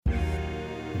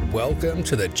Welcome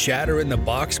to the Chatter in the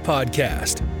Box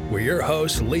podcast, where your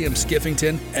hosts Liam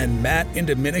Skiffington and Matt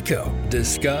Indominico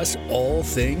discuss all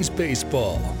things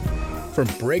baseball. From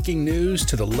breaking news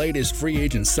to the latest free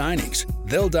agent signings,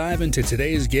 they'll dive into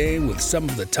today's game with some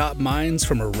of the top minds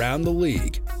from around the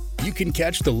league. You can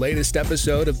catch the latest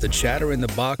episode of the Chatter in the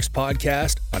Box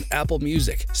podcast on Apple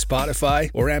Music, Spotify,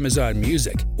 or Amazon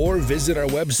Music, or visit our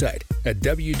website at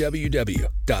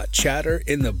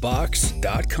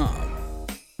www.chatterinthebox.com.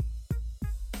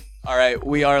 All right,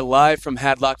 we are live from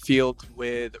Hadlock Field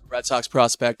with Red Sox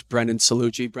prospect Brendan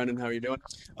Cellucci. Brendan, how are you doing?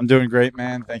 I'm doing great,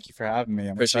 man. Thank you for having me.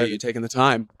 Appreciate you taking the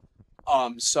time.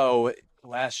 So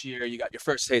last year you got your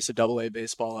first taste of AA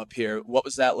baseball up here. What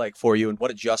was that like for you, and what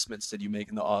adjustments did you make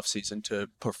in the offseason to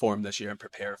perform this year and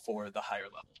prepare for the higher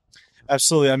level?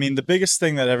 Absolutely. I mean, the biggest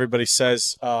thing that everybody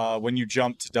says when you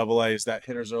jump to AA is that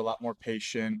hitters are a lot more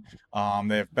patient.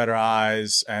 They have better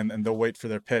eyes, and they'll wait for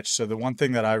their pitch. So the one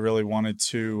thing that I really wanted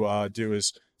to do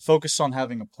is focus on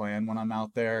having a plan when I'm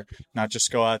out there, not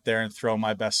just go out there and throw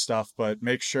my best stuff, but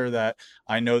make sure that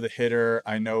I know the hitter,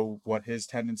 I know what his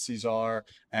tendencies are,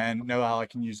 and know how I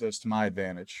can use those to my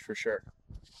advantage for sure.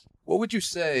 What would you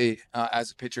say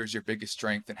as a pitcher is your biggest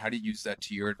strength, and how do you use that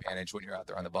to your advantage when you're out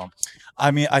there on the bump?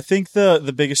 I mean, I think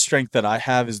the biggest strength that I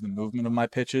have is the movement of my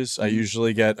pitches. I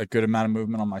usually get a good amount of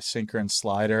movement on my sinker and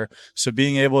slider. So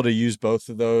being able to use both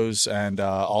of those and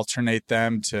alternate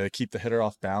them to keep the hitter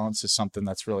off balance is something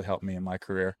that's really helped me in my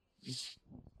career.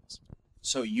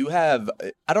 So you have,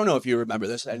 I don't know if you remember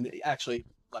this, and actually,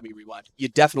 let me rewind. You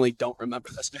definitely don't remember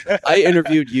this. I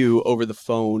interviewed you over the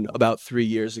phone about 3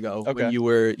 years ago when you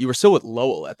were still with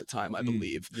Lowell at the time, I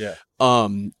believe. Yeah.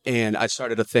 And I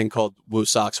started a thing called Woo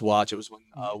Sox Watch. It was when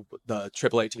the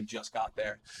AAA team just got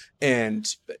there, and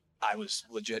I was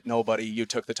legit nobody. You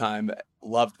took the time,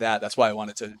 loved that. That's why I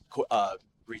wanted to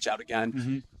reach out again.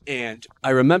 Mm-hmm. And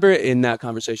I remember in that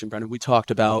conversation, Brendan, we talked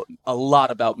about a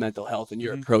lot about mental health and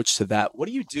your approach to that. What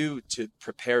do you do to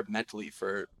prepare mentally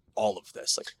for all of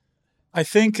this? I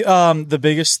think the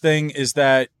biggest thing is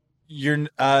that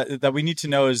that we need to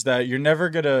know is that you're never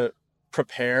gonna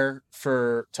prepare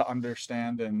to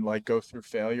understand and go through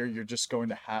failure. You're just going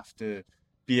to have to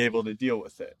be able to deal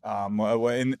with it.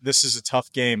 And this is a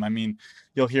tough game. I mean,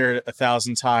 you'll hear it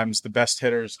 1,000 times. The best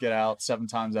hitters get out 7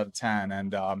 times out of 10,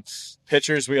 and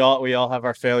pitchers, we all have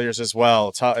our failures as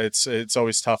well. It's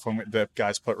always tough when the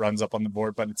guys put runs up on the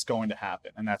board, but it's going to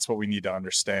happen, and that's what we need to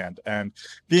understand. And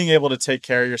being able to take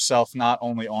care of yourself not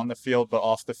only on the field but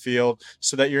off the field,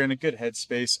 so that you're in a good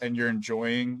headspace and you're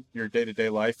enjoying your day-to-day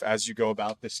life as you go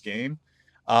about this game.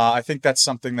 I think that's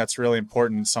something that's really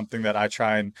important, something that I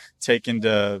try and take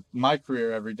into my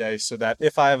career every day, so that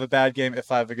if I have a bad game,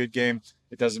 if I have a good game,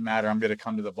 it doesn't matter. I'm going to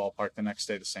come to the ballpark the next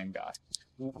day the same guy.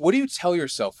 What do you tell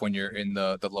yourself when you're in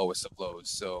the lowest of lows?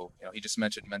 So, he just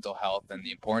mentioned mental health and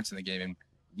the importance in the game, and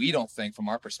we don't think from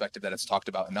our perspective that it's talked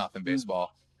about enough in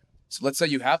baseball. So let's say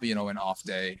you have, an off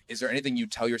day. Is there anything you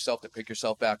tell yourself to pick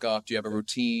yourself back up? Do you have a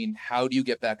routine? How do you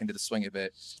get back into the swing of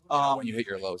it when you hit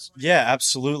your lows? Yeah,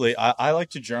 absolutely. I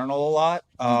like to journal a lot.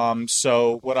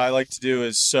 So what I like to do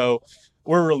is,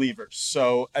 we're relievers.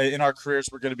 So in our careers,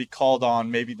 we're going to be called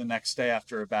on maybe the next day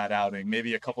after a bad outing,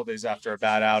 maybe a couple of days after a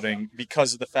bad outing,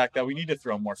 because of the fact that we need to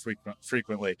throw more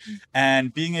frequently.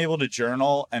 And being able to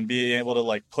journal and being able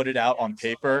to put it out on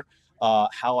paper,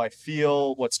 how I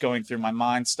feel, what's going through my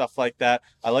mind, stuff like that.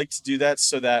 I like to do that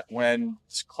so that when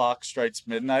the clock strikes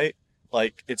midnight,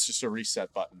 it's just a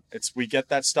reset button. We get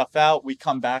that stuff out, we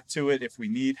come back to it if we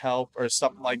need help or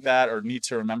something like that, or need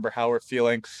to remember how we're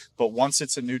feeling. But once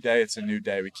it's a new day, it's a new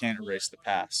day. We can't erase the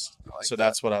past.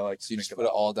 That's what I like to think about. Put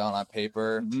it all down on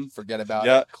paper, forget about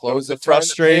it, close the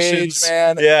frustrations,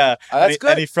 man. Yeah, that's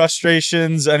good. Any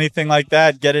frustrations, anything like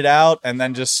that, get it out, and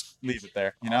then just leave it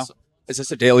there, Awesome. Is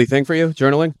this a daily thing for you,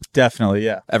 journaling? Definitely,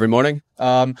 yeah. Every morning?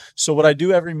 So what I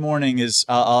do every morning is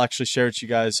I'll actually share with you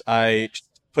guys. I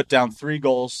put down 3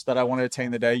 goals that I want to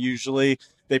attain the day. Usually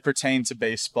they pertain to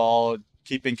baseball,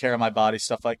 keeping care of my body,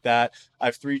 stuff like that. I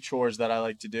have 3 chores that I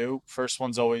like to do. First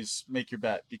one's always make your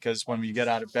bed, because when you get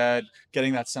out of bed,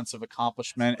 getting that sense of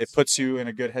accomplishment, it puts you in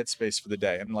a good headspace for the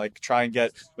day. And try and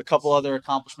get a couple other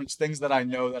accomplishments, things that I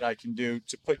know that I can do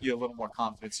to put you a little more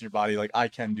confidence in your body. I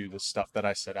can do this stuff that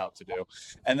I set out to do.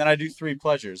 And then I do 3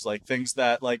 pleasures, things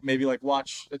that maybe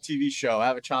watch a TV show,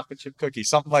 have a chocolate chip cookie,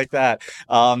 something like that.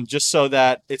 Just so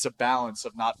that it's a balance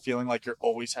of not feeling like you're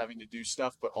always having to do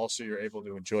stuff, but also you're able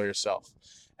to enjoy yourself.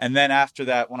 And then after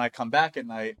that, when I come back at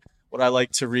night, what I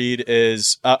like to read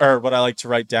is, or what I like to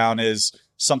write down is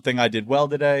something I did well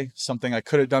today, something I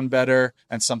could have done better,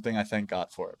 and something I thank God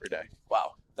for every day.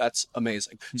 Wow, that's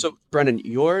amazing. So, Brendan,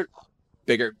 you're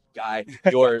bigger guy.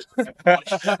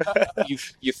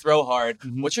 You throw hard.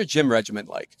 What's your gym regimen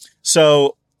like?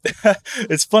 So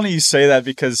it's funny you say that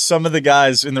because some of the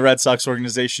guys in the Red Sox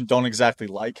organization don't exactly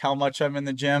like how much I'm in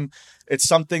the gym. It's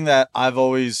something that I've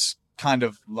always kind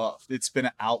of loved. It's been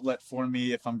an outlet for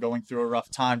me if I'm going through a rough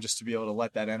time, just to be able to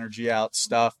let that energy out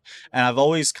stuff. And I've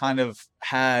always kind of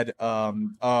had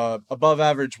above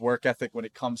average work ethic when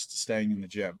it comes to staying in the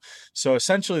gym. So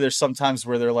essentially there's sometimes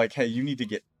where they're like, hey, you need to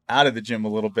get out of the gym a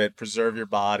little bit, preserve your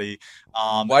body.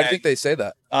 Why do you think they say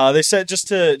that? They said just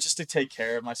to take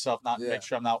care of myself, make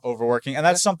sure I'm not overworking. And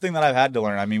that's something that I've had to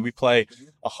learn. I mean, we play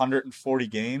 140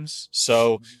 games.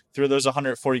 So through those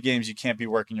 140 games, you can't be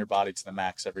working your body to the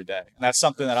max every day. And that's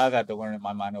something that I've had to learn in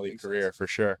my minor league career for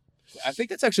sure. I think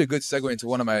that's actually a good segue into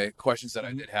one of my questions that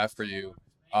I did have for you.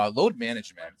 Load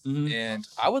management. And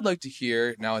I would like to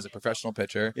hear now as a professional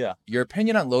pitcher, your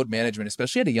opinion on load management,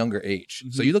 especially at a younger age.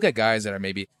 So you look at guys that are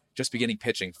maybe just beginning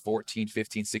pitching 14,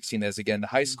 15, 16 as again to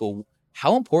high school.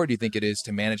 How important do you think it is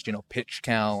to manage, pitch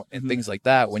count and things like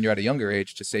that when you're at a younger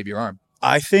age to save your arm?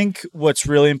 I think what's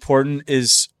really important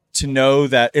is to know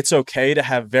that it's okay to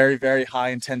have very, very high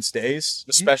intense days,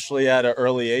 especially at an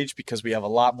early age, because we have a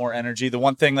lot more energy. The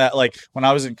one thing that, like, when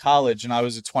I was in college and I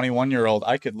was a 21-year-old,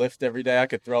 I could lift every day, I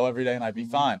could throw every day, and I'd be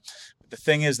fine. The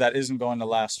thing is that isn't going to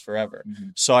last forever.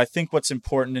 So I think what's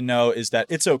important to know is that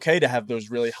it's okay to have those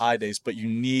really high days, but you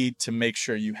need to make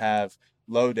sure you have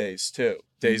low days too.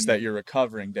 Days that you're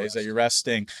recovering, days that you're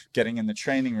resting, getting in the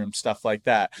training room, stuff like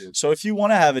that. So if you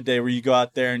want to have a day where you go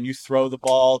out there and you throw the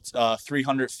ball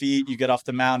 300 feet, you get off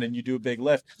the mound and you do a big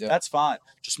lift, that's fine.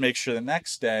 Just make sure the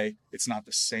next day it's not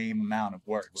the same amount of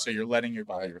work. So you're letting your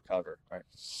body recover. Right.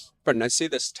 Brendan, I see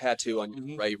this tattoo on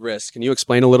your right wrist. Can you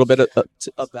explain a little bit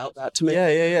about that to me?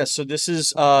 Yeah. So this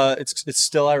is it's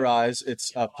Still I Rise.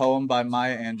 It's a poem by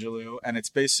Maya Angelou, and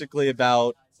it's basically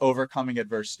about overcoming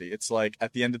adversity. It's like,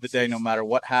 at the end of the day, no matter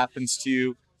what happens to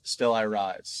you, still I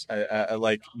rise.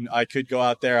 I could go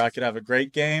out there, I could have a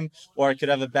great game, or I could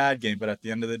have a bad game, but at the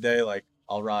end of the day, like,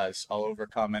 I'll rise. I'll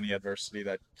overcome any adversity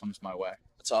that comes my way.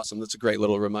 That's awesome. That's a great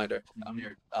little reminder. I'm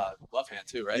your left hand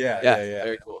too, right? Yeah.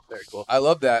 Very cool. Very cool. I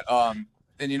love that. And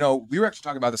we were actually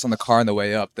talking about this on the car on the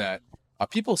way up, that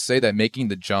people say that making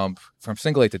the jump from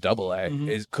single A to double A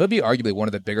could be arguably one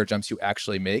of the bigger jumps you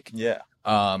actually make. Yeah.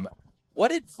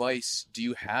 What advice do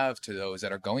you have to those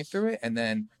that are going through it? And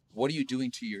then what are you doing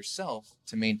to yourself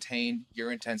to maintain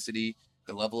your intensity,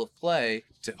 the level of play,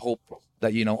 to hope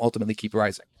that, ultimately keep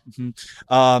rising?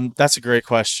 That's a great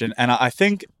question. And I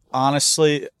think,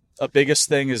 honestly, a biggest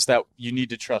thing is that you need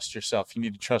to trust yourself. You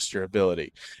need to trust your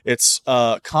ability. It's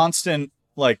a constant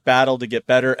battle to get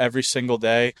better every single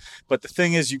day. But the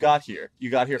thing is, you got here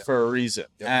for a reason.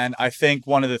 And I think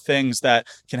one of the things that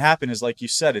can happen is, like you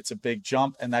said, it's a big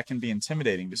jump, and that can be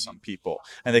intimidating to some people,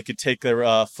 and they could take their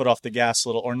foot off the gas a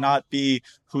little, or not be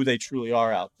who they truly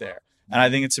are out there. And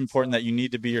I think it's important that you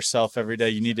need to be yourself every day.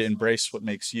 You need to embrace what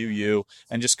makes you, you,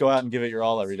 and just go out and give it your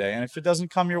all every day. And if it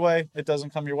doesn't come your way, it doesn't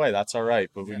come your way. That's all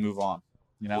right. But we move on.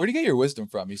 Where do you get your wisdom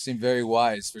from? You seem very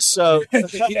wise. So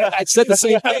I said the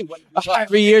same thing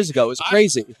 3 years ago. It was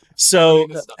crazy. So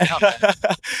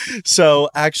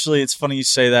actually, it's funny you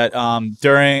say that.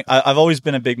 I've always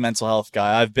been a big mental health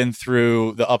guy. I've been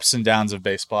through the ups and downs of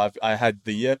baseball. I had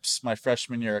the yips my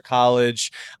freshman year of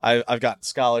college. I've gotten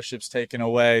scholarships taken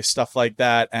away, stuff like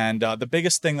that. And the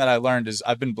biggest thing that I learned is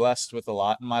I've been blessed with a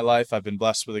lot in my life. I've been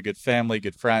blessed with a good family,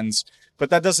 good friends. But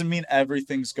that doesn't mean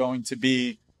everything's going to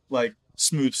be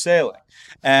smooth sailing.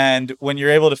 And when you're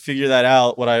able to figure that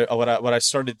out, what I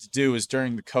started to do is,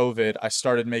 during the COVID, I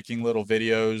started making little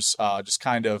videos, just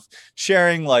kind of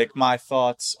sharing my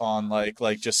thoughts on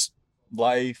just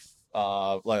life,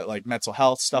 like mental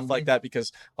health, stuff like that,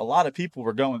 because a lot of people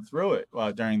were going through it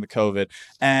during the COVID,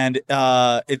 and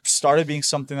it started being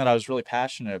something that I was really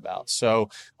passionate about. So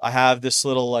I have this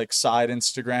little side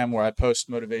Instagram where I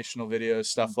post motivational videos,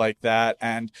 stuff like that,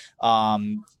 and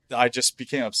I just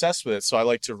became obsessed with it. So I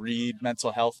like to read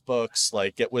mental health books,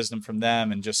 get wisdom from them,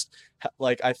 and just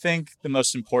I think the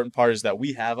most important part is that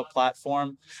we have a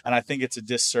platform, and I think it's a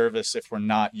disservice if we're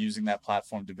not using that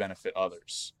platform to benefit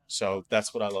others. So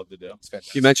that's what I love to do.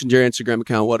 You mentioned your Instagram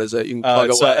account. What is it? You can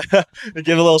plug away.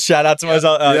 Give a little shout out to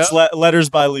myself. It's Letters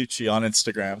by Lucci on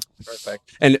Instagram.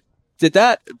 Perfect. And did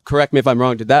that, correct me if I'm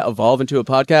wrong, did that evolve into a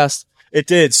podcast? It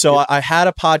did. So I had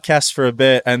a podcast for a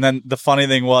bit, and then the funny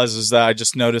thing was that I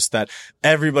just noticed that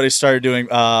everybody started doing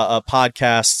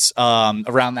podcasts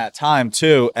around that time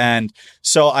too. And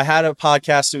so I had a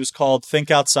podcast. It was called Think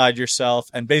Outside Yourself,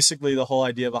 and basically the whole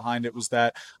idea behind it was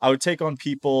that I would take on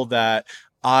people that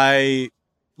I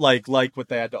like what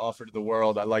they had to offer to the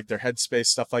world. I liked their headspace,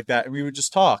 stuff like that. And we would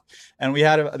just talk. And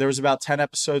there was about 10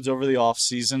 episodes over the off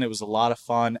season. It was a lot of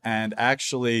fun. And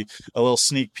actually, a little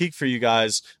sneak peek for you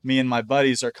guys, me and my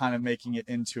buddies are kind of making it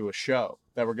into a show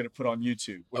that we're going to put on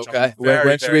YouTube. Okay.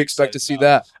 When should we expect to see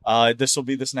that? This will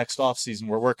be this next off season.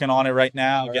 We're working on it right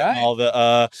now.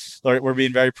 All right. We're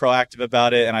being very proactive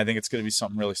about it, and I think it's going to be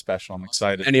something really special. I'm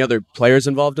excited. Any other players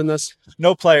involved in this?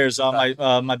 No players.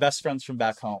 My best friend's from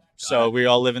back home, so we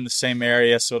all live in the same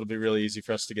area. So it'll be really easy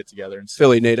for us to get together. And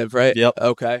Philly native, right? Yep.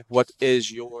 Okay. What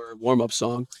is your warm-up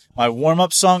song? My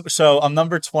warm-up song. So I'm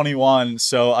number 21.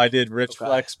 So I did "Rich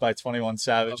Flex" by 21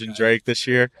 Savage and Drake this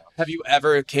year. Have you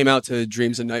ever came out to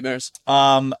Dreams and Nightmares?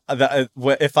 When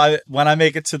I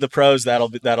make it to the pros, that'll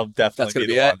definitely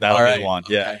be the one. That'll be the one.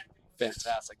 Yeah. Okay.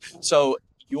 Fantastic. So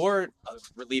you're a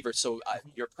reliever, so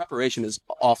your preparation is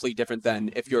awfully different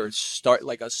than if you're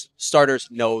starters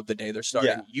know the day they're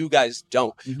starting. Yeah. You guys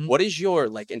don't. Mm-hmm. What is your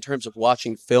in terms of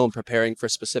watching film, preparing for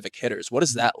specific hitters? What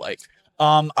is that like?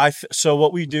 So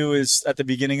what we do is at the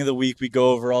beginning of the week, we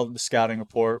go over all the scouting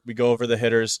report, we go over the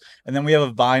hitters, and then we have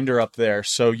a binder up there.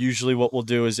 So usually what we'll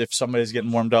do is if somebody's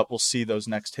getting warmed up, we'll see those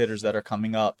next hitters that are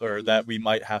coming up or that we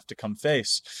might have to come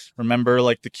face. Remember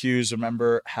the cues,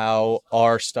 remember how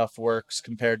our stuff works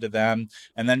compared to them,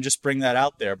 and then just bring that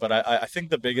out there. But I think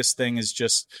the biggest thing is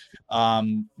just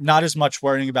not as much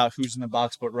worrying about who's in the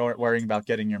box, but worrying about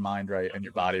getting your mind right and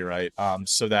your body right,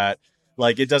 so that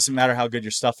it doesn't matter how good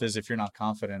your stuff is if you're not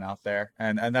confident out there.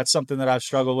 And that's something that I've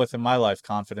struggled with in my life,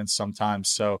 confidence sometimes.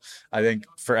 So I think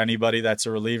for anybody that's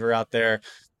a reliever out there,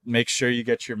 make sure you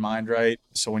get your mind right.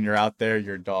 So when you're out there,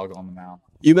 you're a dog on the mound.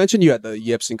 You mentioned you had the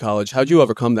yips in college. How'd you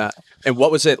overcome that? And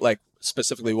what was it like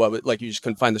specifically? You just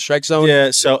couldn't find the strike zone?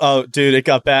 Yeah. So, dude, it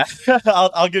got bad.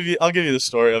 I'll give you the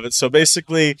story of it. So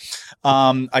basically,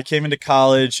 I came into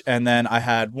college and then I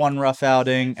had one rough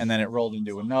outing and then it rolled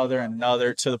into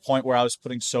another to the point where I was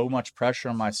putting so much pressure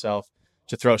on myself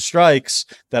to throw strikes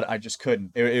that I just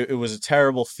couldn't. It was a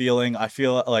terrible feeling. I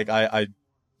feel like I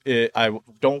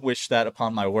don't wish that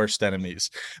upon my worst enemies.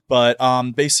 But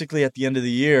basically at the end of the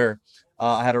year,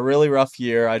 I had a really rough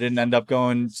year. I didn't end up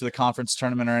going to the conference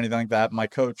tournament or anything like that. My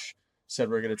coach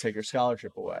said, we're going to take your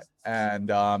scholarship away.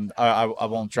 And I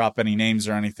won't drop any names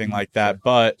or anything like that.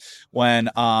 But when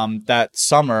that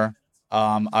summer,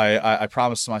 I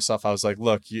promised to myself, I was like,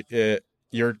 look,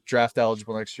 you're draft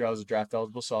eligible next year. I was a draft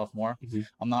eligible sophomore. Mm-hmm.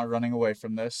 I'm not running away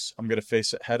from this. I'm going to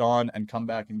face it head on and come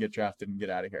back and get drafted and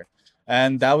get out of here.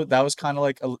 And that was kind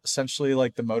of essentially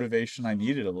the motivation I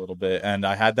needed a little bit. And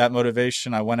I had that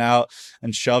motivation. I went out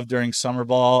and shoved during summer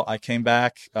ball. I came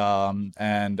back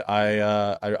and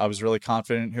I was really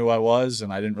confident in who I was,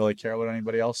 and I didn't really care what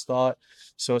anybody else thought.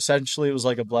 So essentially it was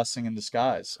like a blessing in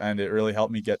disguise, and it really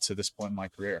helped me get to this point in my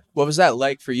career. What was that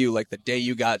like for you? The day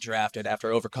you got drafted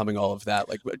after overcoming all of that,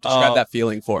 describe that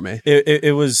feeling for me.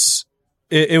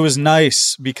 It was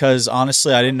nice because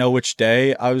honestly, I didn't know which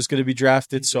day I was going to be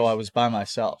drafted. So I was by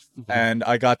myself, and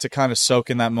I got to kind of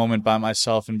soak in that moment by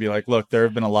myself and be like, look, there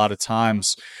have been a lot of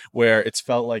times where it's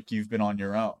felt like you've been on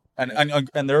your own.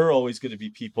 And there are always going to be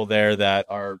people there that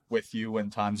are with you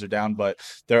when times are down. But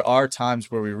there are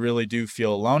times where we really do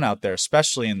feel alone out there,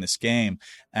 especially in this game.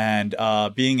 And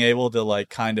being able to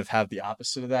kind of have the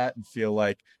opposite of that and feel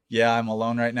like, yeah, I'm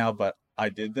alone right now, but I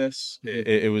did this.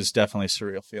 It was definitely a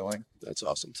surreal feeling. That's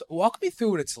awesome. So walk me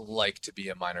through what it's like to be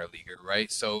a minor leaguer,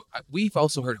 right? So we've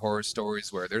also heard horror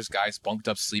stories where there's guys bunked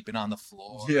up sleeping on the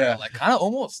floor. Yeah. Kind of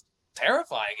almost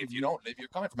terrifying if you're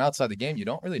coming from outside the game, you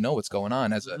don't really know what's going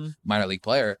on as a minor league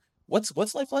player. What's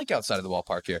life like outside of the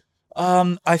ballpark here?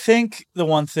 I think the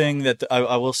one thing that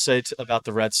I will say about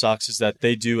the Red Sox is that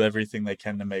they do everything they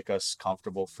can to make us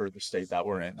comfortable for the state that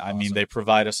we're in. I mean, they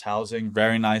provide us housing,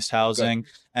 very nice housing,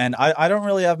 and I don't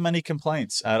really have many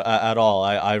complaints at all.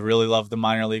 I really love the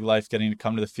minor league life, getting to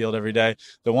come to the field every day.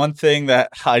 The one thing that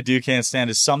I can't stand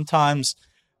is sometimes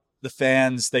the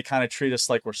fans, they kind of treat us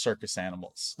like we're circus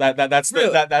animals. That's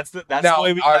now, the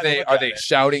way we are they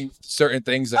shouting certain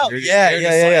things?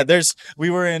 Yeah. We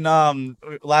were in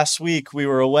last week. We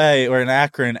were away. We're in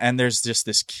Akron, and there's just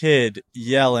this kid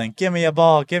yelling, "Give me a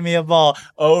ball, give me a ball,"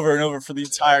 over and over for the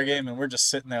entire game, and we're just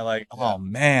sitting there like, "Oh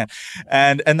man!"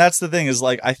 And that's the thing is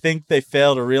I think they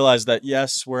fail to realize that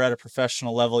yes, we're at a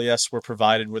professional level. Yes, we're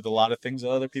provided with a lot of things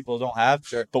that other people don't have,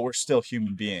 but we're still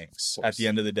human beings at the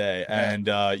end of the day, and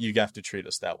you have to treat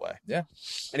us that way. Yeah.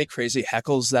 Any crazy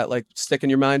heckles that stick in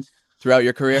your mind throughout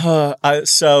your career?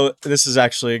 So this is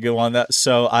actually a good one. That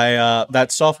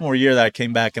sophomore year that I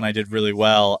came back and I did really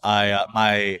well.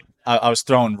 My I was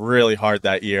throwing really hard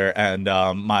that year, and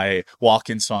my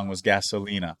walk-in song was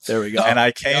Gasolina. There we go. And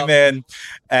I came in,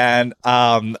 and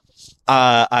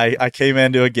I came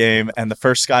into a game, and the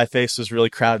first guy I faced was really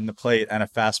crowding the plate, and a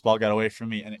fastball got away from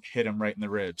me, and it hit him right in the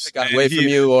ribs. It got away from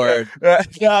you, or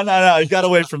no, it got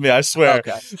away from me. I swear.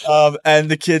 Okay.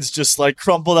 And the kid's just like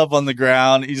crumpled up on the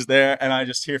ground. He's there, and I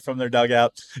just hear from their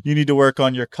dugout, "You need to work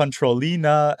on your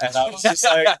controlina." And I was just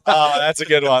like, "Oh, that's a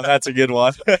good one. That's a good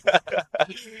one."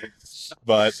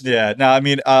 But yeah, no, I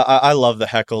mean, I love the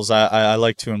heckles. I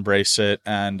like to embrace it,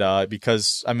 and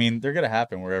because I mean, they're gonna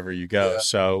happen wherever you go. Yeah.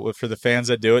 So for the fans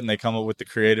that do it and they come up with the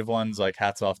creative ones, like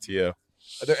hats off to you.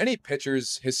 Are there any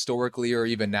pitchers historically or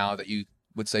even now that you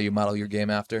would say you model your game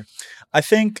after? I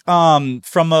think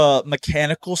from a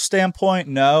mechanical standpoint,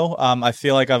 no. I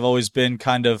feel like I've always been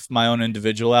kind of my own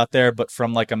individual out there, but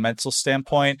from like a mental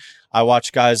standpoint, I've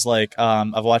watched guys like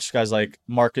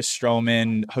Marcus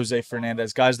Stroman, Jose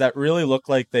Fernandez, guys that really look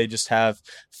like they just have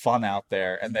fun out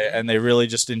there, and they really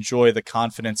just enjoy the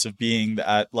confidence of being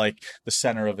at like the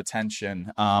center of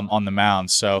attention on the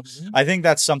mound. So I think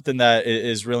that's something that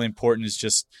is really important. Is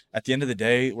just at the end of the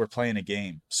day, we're playing a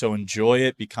game, so enjoy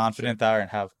it, be confident there, and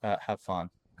have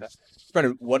fun.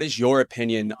 Brendan, what is your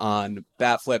opinion on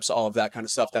bat flips, all of that kind of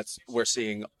stuff that's we're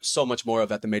seeing so much more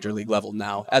of at the major league level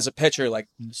now? As a pitcher, like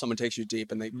someone takes you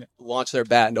deep and they launch their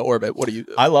bat into orbit. What do you?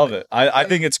 I love it. I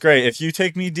think it's great. If you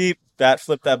take me deep, bat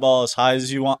flip that ball as high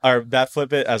as you want, or bat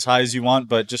flip it as high as you want.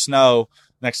 But just know,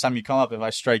 next time you come up, if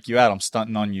I strike you out, I'm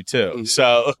stunting on you too.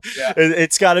 So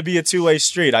it's got to be a two-way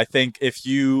street. I think if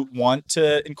you want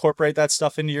to incorporate that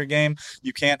stuff into your game,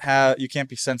 you can't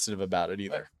be sensitive about it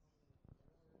either.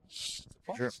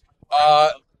 Sure.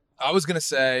 I was gonna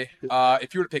say,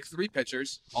 if you were to pick 3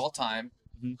 pitchers all time,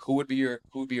 who would be your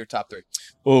top 3?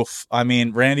 Oof. I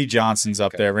mean, Randy Johnson's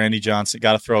up there. Randy Johnson,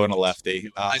 got to throw in a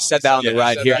lefty. I said that on the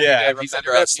ride here. Yeah. You said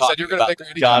you were gonna pick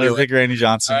Randy Got to Johnson. pick Randy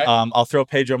Johnson. All right. I'll throw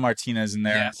Pedro Martinez in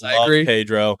there. Yes, I Love agree.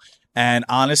 Pedro. And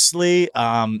honestly,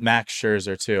 Max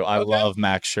Scherzer too. I love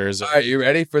Max Scherzer. All right, you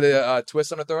ready for the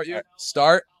twist I'm gonna throw at you?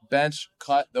 Start, bench,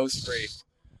 cut, those 3.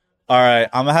 All right,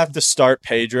 I'm gonna have to start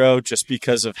Pedro just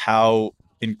because of how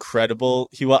incredible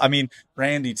he was. I mean,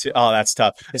 Randy too. Oh, that's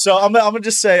tough. So I'm gonna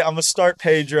just say I'm gonna start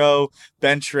Pedro,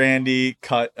 bench Randy,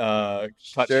 cut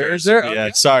Scherzer.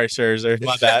 Yeah, sorry Scherzer,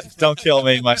 my bad. Don't kill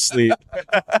me in my sleep.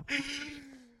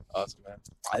 Awesome,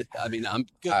 man. I mean, I'm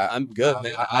good. I'm good,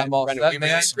 man. I'm all Brendan, set, we man.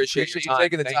 really appreciate your You time.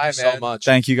 taking the Thank time, you so man. much.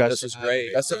 Thank you guys. This was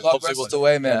great. Best of luck Hopefully rest of the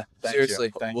way, man. Thank you.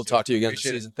 Seriously. Thank We'll you. talk to you again this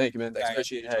Appreciate it. season. Thank you, man. Thanks. Thank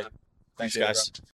Appreciate your Hey, time. thanks Appreciate it, guys.